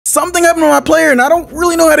Something happened to my player and I don't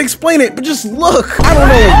really know how to explain it, but just look. I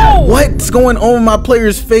don't know what's going on with my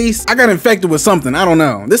player's face. I got infected with something. I don't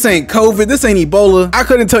know. This ain't COVID. This ain't Ebola. I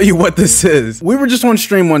couldn't tell you what this is. We were just on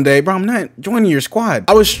stream one day. Bro, I'm not joining your squad.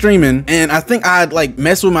 I was streaming and I think I'd like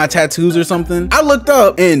messed with my tattoos or something. I looked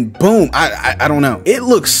up and boom, I don't know. It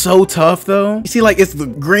looks so tough though. You see, like it's the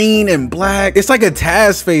green and black. It's like a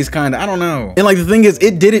Taz face kind of. I don't know. And like the thing is,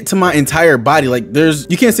 it did it to my entire body. Like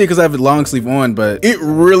you can't see it because I have a long sleeve on, but it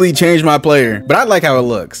really changed my player. But I like how it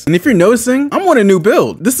looks. And if you're noticing, I'm on a new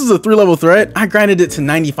build. This is a 3-level threat. I grinded it to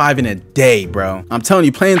 95 in a day, bro. I'm telling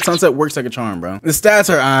you, playing Sunset works like a charm, bro. The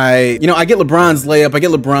stats are I get LeBron's layup. I get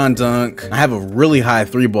LeBron dunk. I have a really high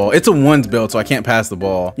 3-ball. It's a ones build, so I can't pass the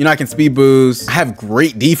ball. I can speed boost. I have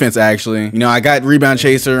great defense, actually. I got rebound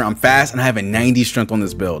chaser. I'm fast, and I have a 90 strength on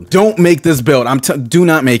this build. Don't make this build. Do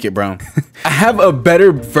not make it, bro. I have a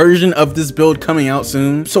better version of this build coming out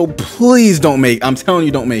soon, so please don't make. I'm telling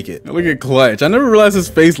you, don't make it. Look at Clutch. I never realized his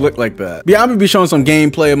face looked like that. But yeah, I'm gonna be showing some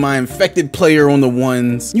gameplay of my infected player on the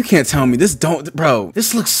ones. You can't tell me this bro.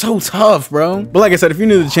 This looks so tough, bro. But like I said, if you're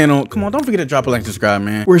new to the channel, come on, don't forget to drop a like, subscribe,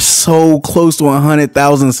 man. We're so close to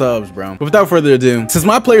 100,000 subs, bro. But without further ado, since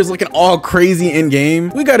my player's looking all crazy in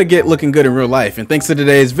game, we gotta get looking good in real life. And thanks to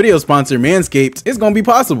today's video sponsor, Manscaped, it's gonna be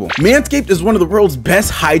possible. Manscaped is one of the world's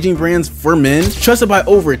best hygiene brands for men, trusted by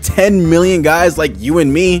over 10 million guys like you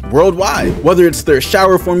and me worldwide. Whether it's their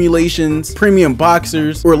shower formulations, premium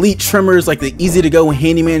boxers, or elite trimmers like the easy-to-go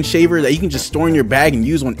handyman shaver that you can just store in your bag and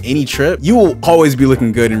use on any trip, you will always be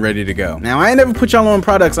looking good and ready to go. Now, I ain't never put y'all on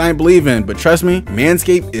products I ain't believe in, but trust me,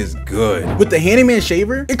 Manscaped is good. With the handyman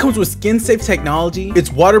shaver, it comes with skin-safe technology,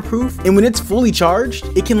 it's waterproof, and when it's fully charged,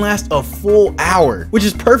 it can last a full hour, which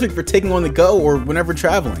is perfect for taking on the go or whenever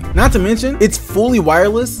traveling. Not to mention, it's fully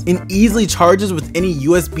wireless and easily charges with any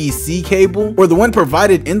USB-C cable or the one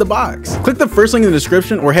provided in the box. Click the first link in the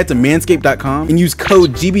description or head to manscaped.com and use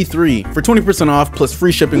code GB3 for 20% off plus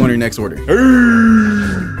free shipping on your next order.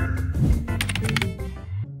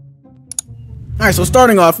 All right, so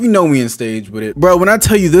starting off, you know me in stage with it. Bro, when I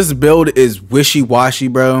tell you this build is wishy-washy,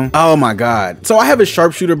 bro, oh my God. So I have a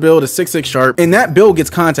sharpshooter build, a 6'6" sharp, and that build gets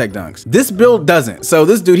contact dunks. This build doesn't. So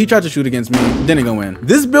this dude, he tried to shoot against me, didn't go in.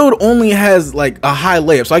 This build only has like a high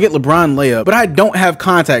layup. So I get LeBron layup, but I don't have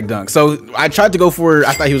contact dunks. So I tried to go for,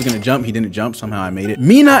 I thought he was gonna jump. He didn't jump, somehow I made it.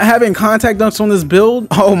 Me not having contact dunks on this build,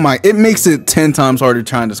 oh my, it makes it 10 times harder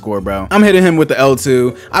trying to score, bro. I'm hitting him with the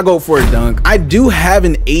L2. I go for a dunk. I do have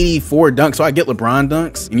an 84 dunk, so I get LeBron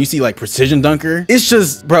dunks, and you see like precision dunker. It's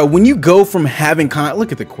just, bro, when you go from having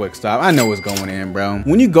look at the quick stop. I know what's going in, bro.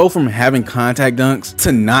 When you go from having contact dunks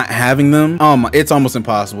to not having them, it's almost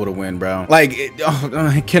impossible to win, bro. Like,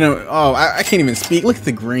 I can't even speak. Look at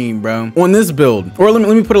the green, bro. On this build, or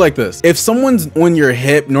let me put it like this. If someone's on your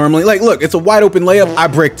hip normally, like, look, it's a wide open layup. I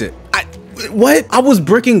bricked it. What? I was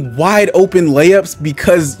bricking wide open layups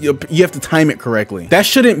because you have to time it correctly. That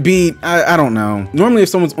shouldn't be, I don't know. Normally if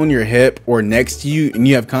someone's on your hip or next to you and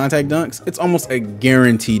you have contact dunks, it's almost a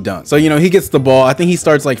guaranteed dunk. So, he gets the ball. I think he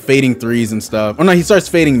starts like fading threes and stuff. Oh no, he starts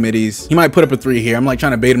fading middies. He might put up a 3 here. I'm like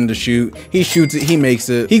trying to bait him to shoot. He shoots it, he makes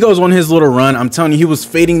it. He goes on his little run. I'm telling you, he was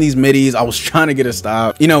fading these middies. I was trying to get a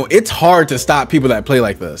stop. It's hard to stop people that play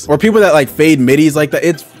like this, or people that like fade middies like that.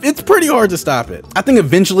 It's pretty hard to stop it. I think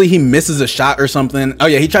eventually he misses a shot or something. Oh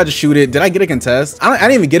yeah, he tried to shoot it. Did I get a contest? I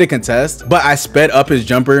didn't even get a contest, but I sped up his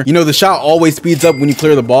jumper. The shot always speeds up when you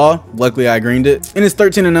clear the ball. Luckily I greened it, and it's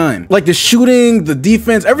 13-9. Like the shooting, the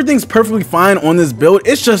defense, everything's perfectly fine on this build.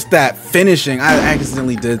 It's just that finishing. I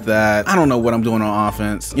accidentally did that. I don't know what I'm doing on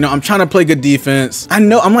offense. I'm trying to play good defense. I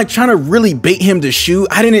know I'm like trying to really bait him to shoot.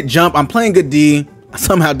 I didn't jump. I'm playing good D.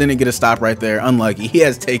 Somehow didn't get a stop right there. Unlucky. He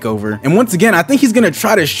has takeover. And once again, I think he's gonna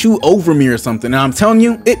try to shoot over me or something. And I'm telling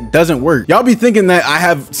you, it doesn't work. Y'all be thinking that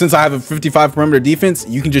since I have a 55 perimeter defense,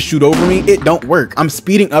 you can just shoot over me. It don't work. I'm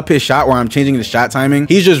speeding up his shot where I'm changing the shot timing.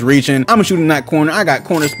 He's just reaching. I'm shooting that corner. I got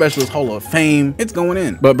corner specialist Hall of Fame. It's going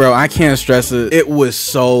in. But bro, I can't stress it. It was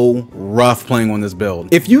so rough playing on this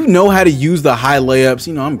build. If you know how to use the high layups,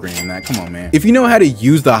 I'm greening that. Come on, man. If you know how to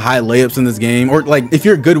use the high layups in this game, or like if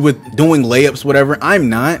you're good with doing layups, whatever, I'm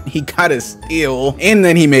not. He got a steal and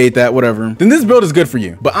then he made that, whatever. Then this build is good for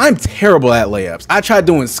you. But I'm terrible at layups. I tried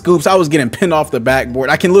doing scoops. I was getting pinned off the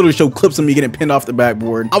backboard. I can literally show clips of me getting pinned off the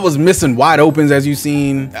backboard. I was missing wide opens, as you've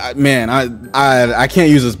seen. Man, I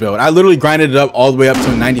can't use this build. I literally grinded it up all the way up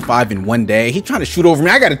to a 95 in one day. He trying to shoot over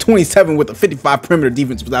me. I got a 27 with a 55 perimeter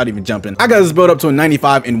defense without even jumping. I got this build up to a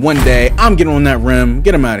 95 in one day. I'm getting on that rim.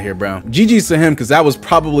 Get him out of here, bro. GG's to him, because that was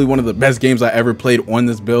probably one of the best games I ever played on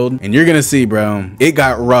this build. And you're gonna see, bro, it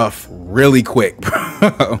got rough really quick, bro.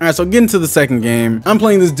 All right, so getting to the second game, I'm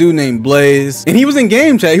playing this dude named Blaze, and he was in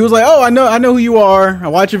game chat. He was like, oh, I know who you are. I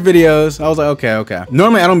watch your videos. I was like, okay.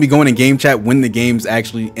 Normally, I don't be going in game chat when the game's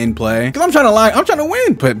actually in play, because I'm trying to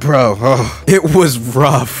win. But bro, it was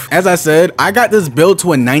rough. As I said, I got this build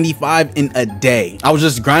to a 95 in a day. I was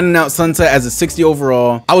just grinding out Sunset as a 60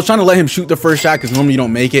 overall. I was trying to let him shoot the first shot because normally you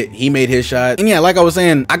don't make it. He made his shot. And yeah, like I was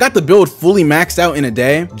saying, I got the build fully maxed out in a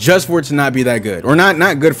day just for it to not be that good, or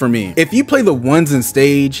not good for me. If you play the ones in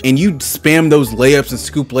stage and you spam those layups and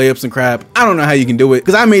scoop layups and crap, I don't know how you can do it,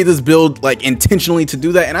 because I made this build like intentionally to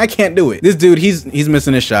do that, and I can't do it. This dude, he's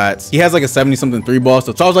missing his shots. He has like a 70 something 3-ball,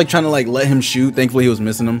 so I was like trying to like let him shoot. Thankfully he was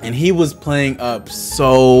missing them, and he was playing up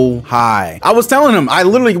so high. I was telling him, I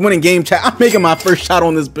literally went in game chat, I'm making my first shot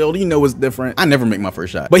on this build. You know it's different. I never make my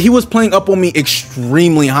first shot, but he was playing up on me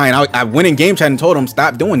extremely high, and I went in game chat and told him,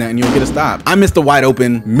 stop doing that and you'll get a stop. I missed the wide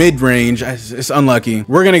open mid-range. It's unlucky.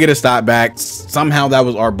 We're gonna get a stop back. Somehow that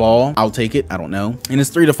was our ball. I'll take it. I don't know. And it's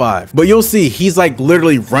 3-5. But you'll see, he's like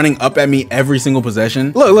literally running up at me every single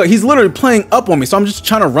possession. Look, he's literally playing up on me. So I'm just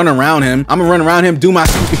trying to run around him. I'm gonna run around him, do my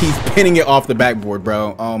scoop. He's pinning it off the backboard,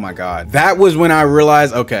 bro. Oh my God. That was when I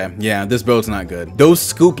realized, okay, yeah, this build's not good. Those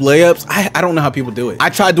scoop layups, I don't know how people do it. I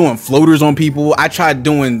tried doing floaters on people. I tried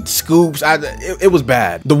doing scoops. It was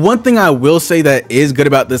bad. The one thing I will say that is good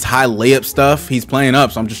about this high layup stuff, he's playing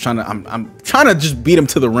up, so I'm just trying to just beat him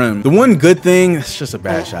to the rim. The one good thing, it's just a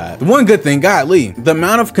bad shot. The one good thing, golly, the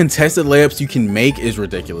amount of contested layups you can make is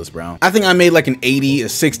ridiculous, bro. I think I made like an 80, a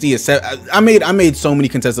 60, a 70. I made so many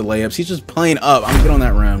contested layups. He's just playing up. I'm good on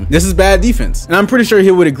that rim. This is bad defense, and I'm pretty sure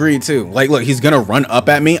he would agree too. Like, look, he's gonna run up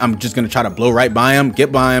at me. I'm just gonna try to blow right by him,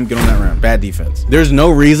 get by him, get on that rim. Bad defense. There's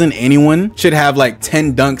no reason anyone should have like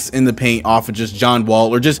 10 dunks in the paint off of just John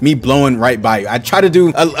Wall or just me blowing right by you. I try to do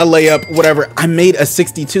a layup, whatever. I made a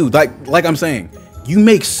 62. Like I'm saying, you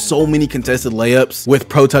make so many contested layups with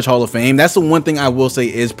Pro Touch Hall of Fame. That's the one thing I will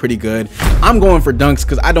say is pretty good. I'm going for dunks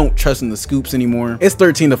because I don't trust in the scoops anymore. It's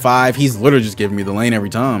 13-5. He's literally just giving me the lane every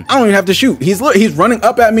time. I don't even have to shoot. He's running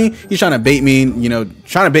up at me. He's trying to bait me, you know,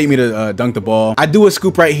 trying to bait me to dunk the ball. I do a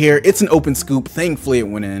scoop right here. It's an open scoop. Thankfully it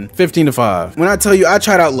went in. 15-5. When I tell you I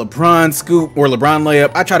tried out LeBron scoop or LeBron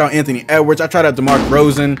layup, I tried out Anthony Edwards, I tried out DeMar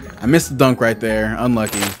DeRozan. I missed the dunk right there.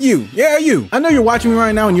 Unlucky. You. I know you're watching me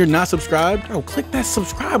right now and you're not subscribed. Bro, click that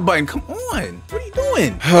subscribe button. Come on. What are you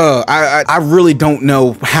doing? I really don't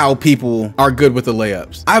know how people are good with the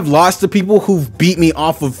layups. I've lost to people who've beat me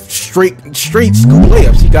off of straight scoop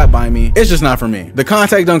layups. He got by me. It's just not for me. The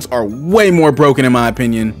contact dunks are way more broken in my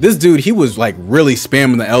opinion. This dude, he was like really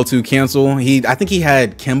spamming the L2 cancel. I think he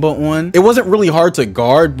had Kemba on. It wasn't really hard to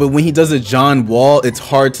guard, but when he does a John Wall, it's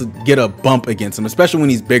hard to get a bump against him, especially when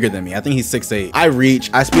he's bigger than me. I think he's 6'8". I reach,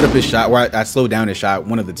 I speed up his shot, or I slow down his shot,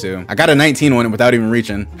 one of the two. I got a 19 on it without even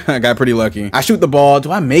reaching. I got pretty lucky. I shoot the ball.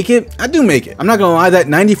 Do I make it? I do make it. I'm not gonna lie, that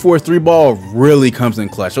 94 3-ball really comes in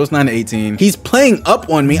clutch. So it's 9-18. He's playing up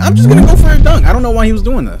on me. I'm just gonna go for a dunk. I don't know why he was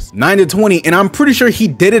doing this. 9-20, and I'm pretty sure he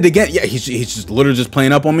did it again. Yeah, he's just literally just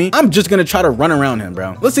playing up on me. I'm just gonna try to run around him,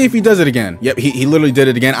 bro. Let's see if he does it again. Yep, he literally did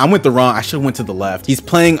it again. I went the wrong. I should have went to the left. He's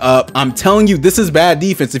playing up. I'm telling you, this is bad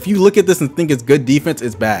defense. If you look at this and think it's good defense,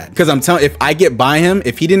 it's bad. Because I'm telling, if I get by him,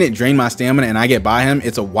 if he didn't drain my stamina and I get by him,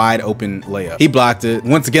 it's a wide open layup. He blocked it.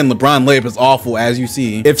 Once again, LeBron layup is awful, as you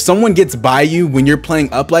see. If someone gets by you when you're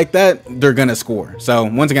playing up like that, they're gonna score. So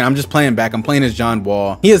once again, I'm just playing back. I'm playing as John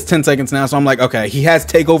Wall. He has 10 seconds now, so I'm like, okay, he has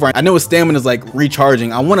takeover. I know his stamina is like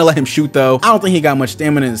recharging. I want to let him shoot though. I don't think he got much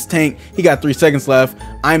stamina in his tank. He got 3 seconds left.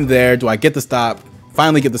 I'm there. Do I get the stop?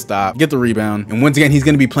 Finally get the stop, get the rebound, and once again he's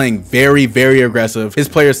going to be playing very aggressive. His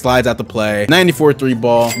player slides out the play. 94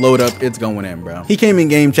 3-ball, load up, it's going in, bro. He came in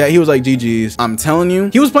game chat, he was like, GG's. I'm telling you,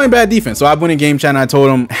 he was playing bad defense. So I went in game chat and I told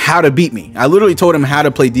him how to beat me. I literally told him how to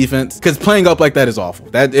play defense, because playing up like that is awful.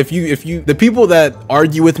 That if you the people that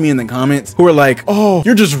argue with me in the comments who are like, oh,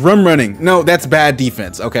 you're just running, no, that's bad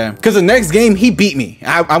defense. Okay, because the next game he beat me.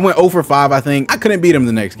 I went 0 for 5. I think I couldn't beat him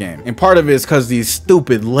the next game, and part of it is because these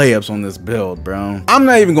stupid layups on this build, bro. I'm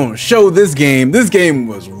not even going to show this game. This game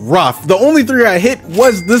was rough. The only 3 I hit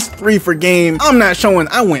was this 3 for game. I'm not showing.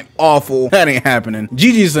 I went awful. That ain't happening.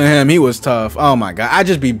 GG's to him. He was tough. Oh my God. I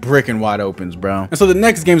just be bricking wide opens, bro. And so the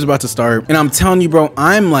next game's about to start, and I'm telling you, bro,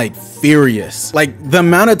 I'm like furious. Like the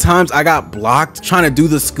amount of times I got blocked trying to do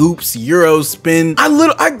the scoops, Euro spin.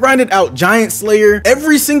 I grinded out Giant Slayer,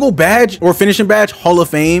 every single badge or finishing badge, Hall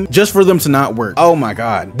of Fame, just for them to not work. Oh my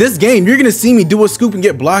God. This game, you're gonna see me do a scoop and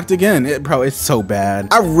get blocked again. Bro, it's so bad. bad.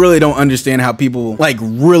 I really don't understand how people like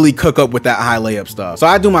really cook up with that high layup stuff. So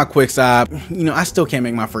I do my quick stop. You know, I still can't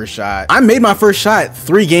make my first shot. I made my first shot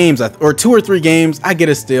 3 games or 2 or 3 games. I get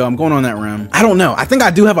a steal. I'm going on that rim. I don't know. I think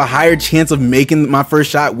I do have a higher chance of making my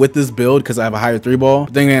first shot with this build because I have a higher 3 ball.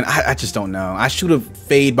 But then again, I just don't know. I shoot a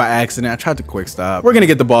fade by accident. I tried to quick stop. We're gonna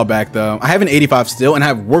get the ball back though. I have an 85 still and I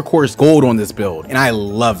have workhorse gold on this build, and I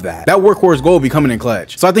love that. That workhorse gold be coming in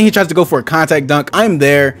clutch. So I think he tries to go for a contact dunk. I'm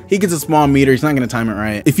there. He gets a small meter. He's not gonna time it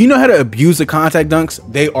right. If you know how to abuse the contact dunks,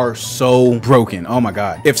 they are so broken. Oh my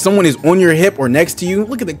god. If someone is on your hip or next to you,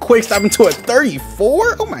 look at the quick stop into a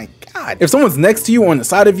 34. Oh my god. If someone's next to you or on the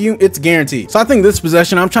side of you, it's guaranteed. So I think this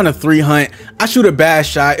possession, I'm trying to 3 hunt. I shoot a bad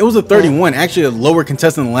shot. It was a 31, actually a lower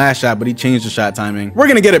contest than the last shot, but he changed the shot timing. We're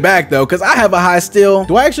gonna get it back though, because I have a high steal.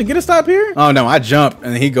 Do I actually get a stop here? Oh no, I jump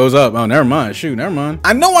and he goes up. Oh, never mind. Shoot, never mind.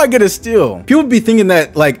 I know I get a steal. People be thinking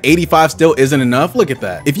that like 85 still isn't enough. Look at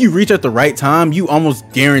that. If you reach at the right time, you almost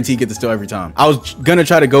guarantee get the steal every time. I was gonna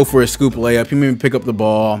try to go for a scoop layup. He made me pick up the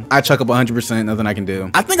ball. I chuck up 100%, nothing I can do.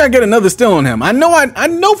 I think I get another steal on him. I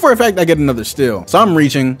know for a fact I get another steal. So I'm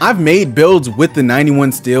reaching. I've made builds with the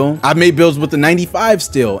 91 steal. I've made builds with the 95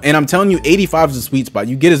 steal. And I'm telling you, 85 is a sweet spot.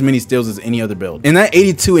 You get as many steals as any other build. And that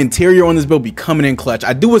 82 interior on this build be coming in clutch.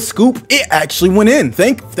 I do a scoop. It actually went in.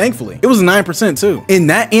 Thankfully. It was 9% too. And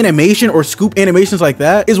that animation or scoop animations like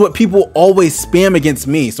that is what people always spam against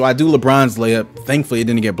me. So I do LeBron's layup. Thankfully, it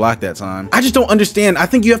didn't get blocked that time. I just don't understand. I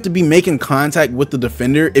think you have to be making contact with the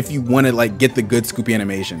defender if you want to like get the good scoopy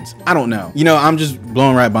animations. I don't know. You know, I'm just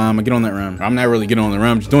blowing right by him. I get on that rim. I'm not really getting on the rim.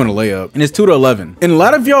 I'm just doing a layup. And it's 2 to 11. And a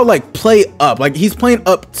lot of y'all like play up. Like he's playing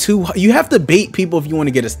up too. You have to bait people if you want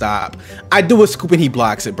to get a stop. I do a scoop and he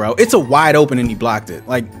blocks it, bro. It's a wide open and he blocked it.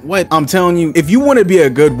 Like what? I'm telling you, if you want to be a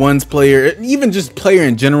good ones player, even just player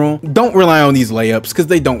in general, don't rely on these layups because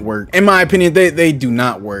they don't work. In my opinion, they do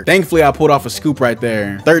not work. Thankfully, I pulled off a scoop right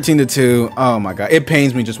there. 13 to 2. Oh my god. It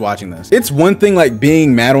pains me just watching this. It's one thing like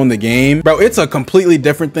being mad on the game, bro. It's a completely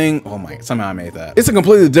different thing. Oh my, somehow I made that. It's a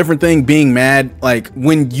completely different thing being mad like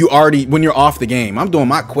when you're off the game. I'm doing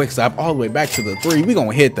my quick stop all the way back to the 3. We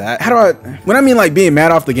gonna hit that. When I mean like being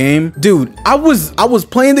mad off the game, dude, I was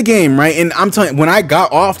playing the game, right? And I'm telling you, when I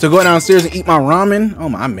got off to go downstairs and eat my ramen, oh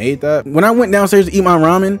my, I made that. When I went downstairs to eat my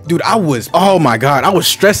ramen, dude, oh my god, I was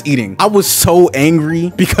stress eating. I was so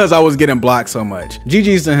angry because I was getting blocked so much.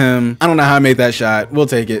 GG's to him. I don't know how I made that shot. We'll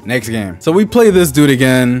take it. Next game. So we play this dude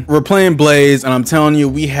again. We're playing Blaze, and I'm telling you,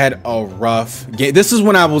 we had a rough game. This is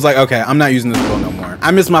when I was like, okay, I'm not using this build no more.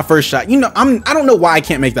 I missed my first shot. You know, I don't know why I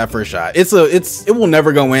can't make that first shot. It will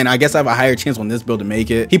never go in. I guess I have a higher chance on this build to make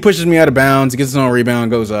it. He pushes me out of bounds, gets his own rebound,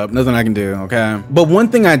 goes up. Nothing I can do, okay? But one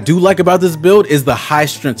thing I do like about this build is the high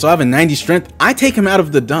strength. So I have a 90 strength. I take him out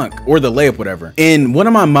of the dunk or the layup, whatever. And one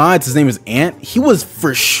of my mods, his name is Ant. He was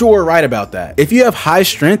for sure right about that. If you have high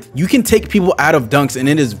strength, you can take people out of dunks and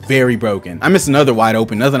it is very broken. I missed another wide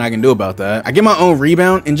open. Nothing I can do about that. I get my own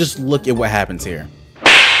rebound and just look at what happens here.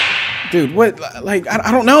 Dude, what, like,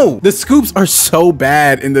 I don't know. The scoops are so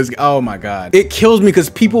bad in this. Oh my god. It kills me because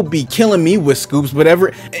people be killing me with scoops,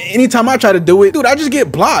 whatever. Anytime I try to do it, dude, I just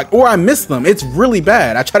get blocked or I miss them. It's really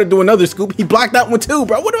bad. I try to do another scoop. He blocked that one too,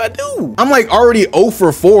 bro. What do I do? I'm like already 0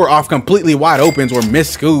 for 4 off completely wide opens or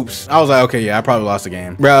missed scoops. I was like, okay, yeah, I probably lost the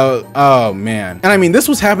game. Bro, oh man. And I mean, this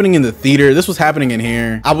was happening in the theater. This was happening in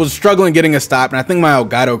here. I was struggling getting a stop and I think my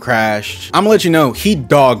Elgato crashed. I'm gonna let you know, he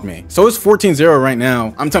dogged me. So it's 14-0 right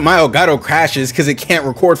now. I'm telling my Elgato crashes because it can't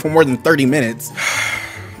record for more than 30 minutes.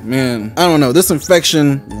 Man, I don't know. This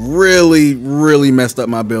infection really messed up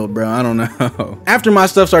my build, bro. I don't know. After my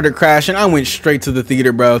stuff started crashing, I went straight to the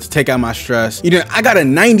theater, bro, to take out my stress. You know, I got a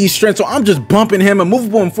 90 strength, so I'm just bumping him. A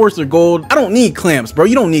movable enforcer gold. I don't need clamps, bro.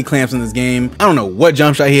 You don't need clamps in this game. I don't know what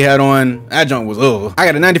jump shot he had on. That jump was, ugh. I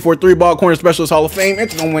got a 94 3-ball corner specialist Hall of Fame.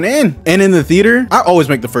 It's going in. And in the theater, I always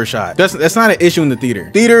make the first shot. That's not an issue in the theater.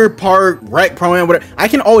 Theater, park, right, pro-am, whatever. I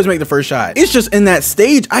can always make the first shot. It's just in that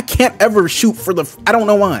stage, I can't ever shoot for the, I don't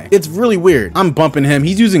know why. It's really weird. I'm bumping him.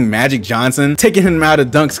 He's using Magic Johnson, taking him out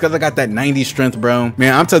of dunks because I got that 90 strength, bro.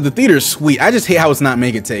 Man, I'm telling you, the theater's sweet. I just hate how it's not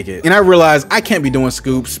make it, take it. And I realized I can't be doing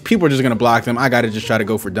scoops. People are just gonna block them. I gotta just try to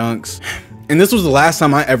go for dunks. And this was the last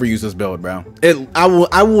time I ever used this build, bro.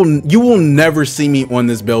 You will never see me on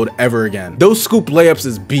this build ever again. Those scoop layups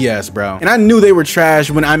is BS, bro. And I knew they were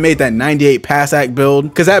trash when I made that 98 pass act build,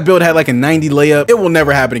 because that build had like a 90 layup. It will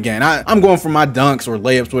never happen again. I'm going for my dunks or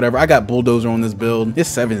layups, whatever. I got bulldozer on this build.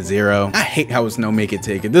 It's 7-0. I hate how it's no make it,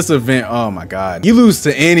 take it. This event, oh my God. You lose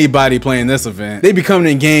to anybody playing this event. They be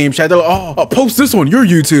coming in game chat. They're like, oh, post this on your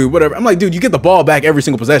YouTube, whatever. I'm like, dude, you get the ball back every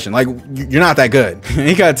single possession. Like, you're not that good.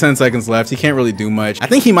 He got 10 seconds left. He can't really do much. I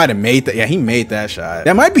think he might have made that. Yeah, he made that shot.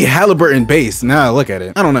 That might be Halliburton base. Now look at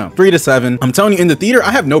it. I don't know. 3 to 7. I'm telling you, in the theater,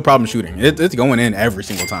 I have no problem shooting. It's going in every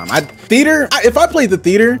single time. If I played the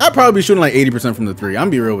theater, I'd probably be shooting like 80% from the 3. I'm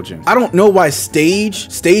be real with you. I don't know why stage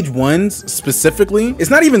 1s specifically. It's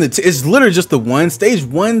not even it's literally just the 1. Stage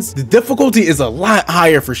 1s, the difficulty is a lot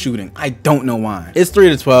higher for shooting. I don't know why. It's 3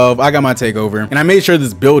 to 12. I got my takeover, and I made sure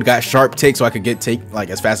this build got sharp take so I could get take like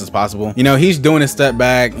as fast as possible. You know, he's doing a step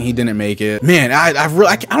back. He didn't make it. Man, I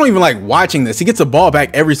don't even like watching this. He gets the ball back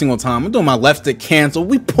every single time. I'm doing my left stick cancel.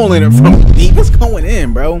 We pulling it from deep. What's going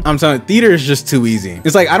in, bro? I'm telling you, theater is just too easy.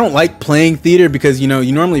 It's like, I don't like playing theater because, you know,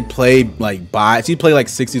 you normally play like bots. You play like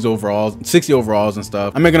 60 overalls and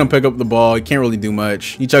stuff. I'm making him pick up the ball. He can't really do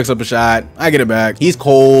much. He chucks up a shot. I get it back. He's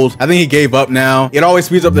cold. I think he gave up now. It always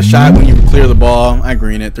speeds up the shot when you clear the ball. I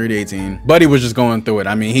green it. 3 to 18. Buddy was just going through it.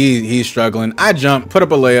 I mean, he's struggling. I jump, put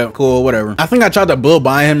up a layup. Cool, whatever. I think I tried to build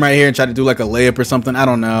by him right here and try to do like a layup or something. I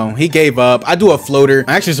don't know. He gave up. I do a floater.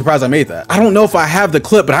 I'm actually surprised I made that. I don't know if I have the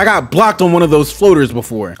clip, but I got blocked on one of those floaters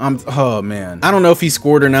before. Oh man. I don't know if he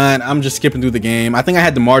scored or not. I'm just skipping through the game. I think I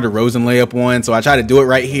had the DeMar DeRozan layup one, so I tried to do it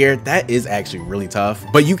right here. That is actually really tough,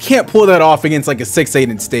 but you can't pull that off against like a 6'8"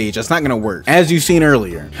 in stage. That's not gonna work, as you've seen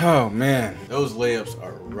earlier. Oh man, those layups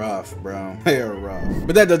are rough, bro. They are rough.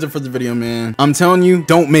 But that does it for the video, man. I'm telling you,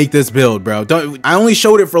 don't make this build, bro. I only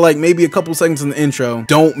showed it for like maybe a couple seconds in the intro.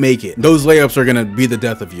 Don't make it. Those layups are gonna be the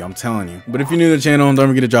death of you, I'm telling you. But if you're new to the channel, don't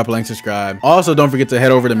forget to drop a like, subscribe. Also, don't forget to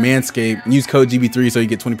head over to Manscaped and use code GB3 so you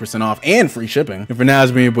get 20% off and free shipping. And for now,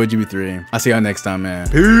 it's been your boy GB3. I'll see y'all next time, man.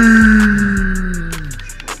 Peace.